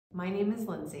My name is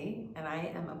Lindsey, and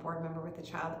I am a board member with the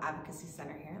Child Advocacy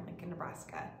Center here in Lincoln,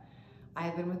 Nebraska. I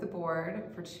have been with the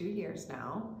board for 2 years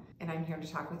now, and I'm here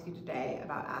to talk with you today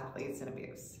about athletes and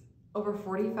abuse. Over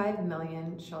 45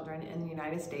 million children in the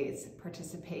United States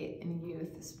participate in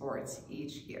youth sports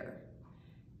each year.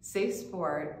 Safe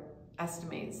Sport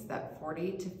estimates that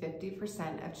 40 to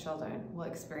 50% of children will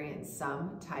experience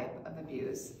some type of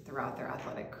abuse throughout their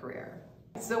athletic career.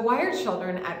 So why are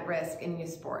children at risk in youth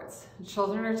sports?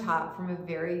 Children are taught from a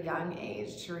very young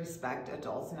age to respect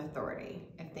adults and authority.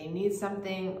 If they need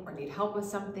something or need help with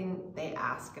something, they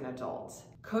ask an adult.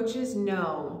 Coaches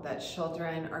know that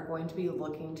children are going to be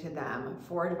looking to them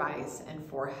for advice and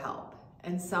for help,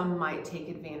 and some might take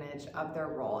advantage of their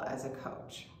role as a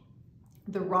coach.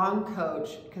 The wrong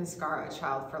coach can scar a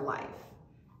child for life.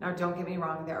 Now, don't get me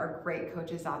wrong, there are great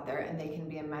coaches out there and they can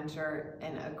be a mentor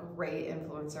and a great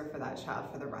influencer for that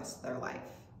child for the rest of their life.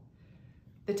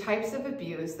 The types of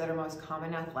abuse that are most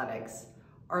common in athletics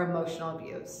are emotional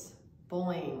abuse,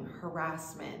 bullying,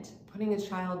 harassment, putting a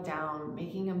child down,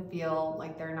 making them feel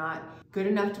like they're not good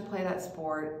enough to play that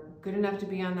sport, good enough to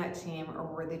be on that team, or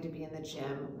worthy to be in the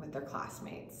gym with their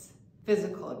classmates.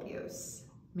 Physical abuse.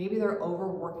 Maybe they're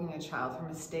overworking a child for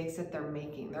mistakes that they're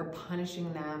making. They're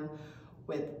punishing them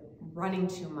with running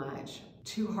too much,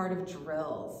 too hard of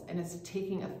drills, and it's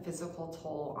taking a physical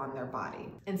toll on their body.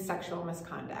 And sexual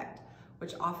misconduct,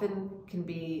 which often can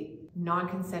be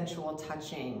non-consensual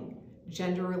touching,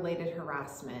 gender-related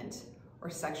harassment, or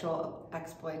sexual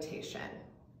exploitation.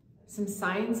 Some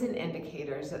signs and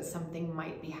indicators that something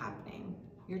might be happening.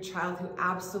 Your child who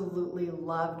absolutely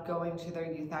loved going to their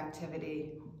youth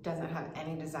activity doesn't have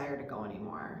any desire to go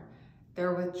anymore.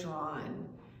 They're withdrawn.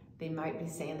 They might be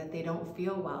saying that they don't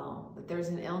feel well, that there's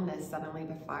an illness suddenly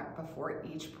before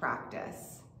each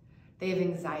practice. They have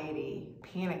anxiety,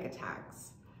 panic attacks.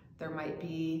 There might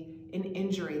be an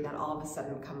injury that all of a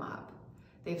sudden come up.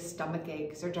 They have stomach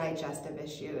aches or digestive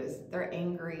issues. They're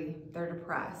angry, they're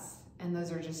depressed, and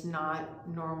those are just not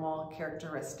normal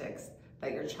characteristics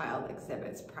that your child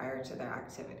exhibits prior to their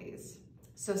activities.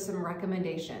 So some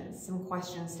recommendations, some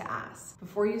questions to ask.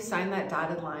 Before you sign that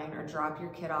dotted line or drop your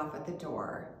kid off at the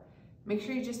door, make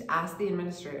sure you just ask the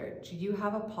administrator, do you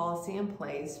have a policy in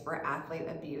place for athlete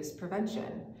abuse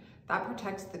prevention? That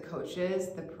protects the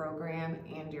coaches, the program,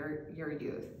 and your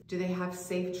youth. Do they have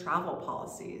safe travel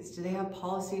policies? Do they have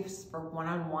policies for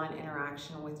one-on-one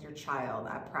interaction with your child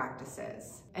at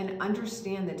practices? And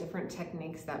understand the different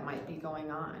techniques that might be going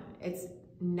on. It's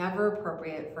never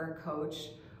appropriate for a coach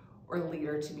or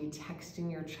leader to be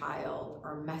texting your child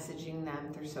or messaging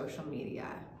them through social media.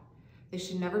 They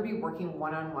should never be working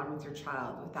one-on-one with your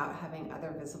child without having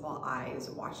other visible eyes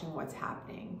watching what's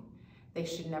happening. They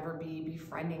should never be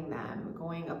befriending them,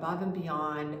 going above and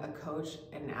beyond a coach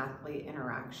and athlete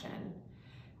interaction.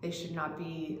 They should not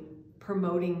be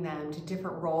promoting them to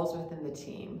different roles within the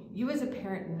team. You as a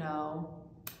parent know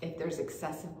if there's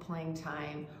excessive playing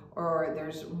time or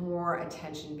there's more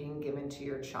attention being given to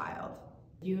your child.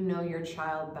 You know your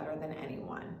child better than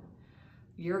anyone.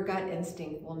 Your gut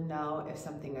instinct will know if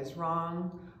something is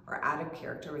wrong or out of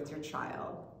character with your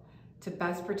child. To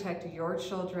best protect your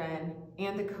children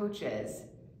and the coaches,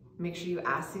 make sure you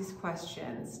ask these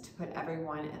questions to put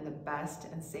everyone in the best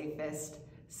and safest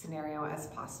scenario as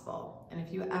possible. And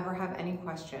if you ever have any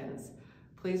questions,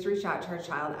 please reach out to our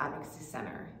Child Advocacy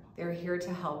Center. They're here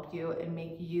to help you and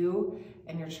make you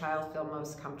and your child feel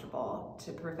most comfortable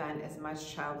to prevent as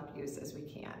much child abuse as we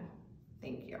can.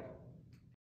 Thank you.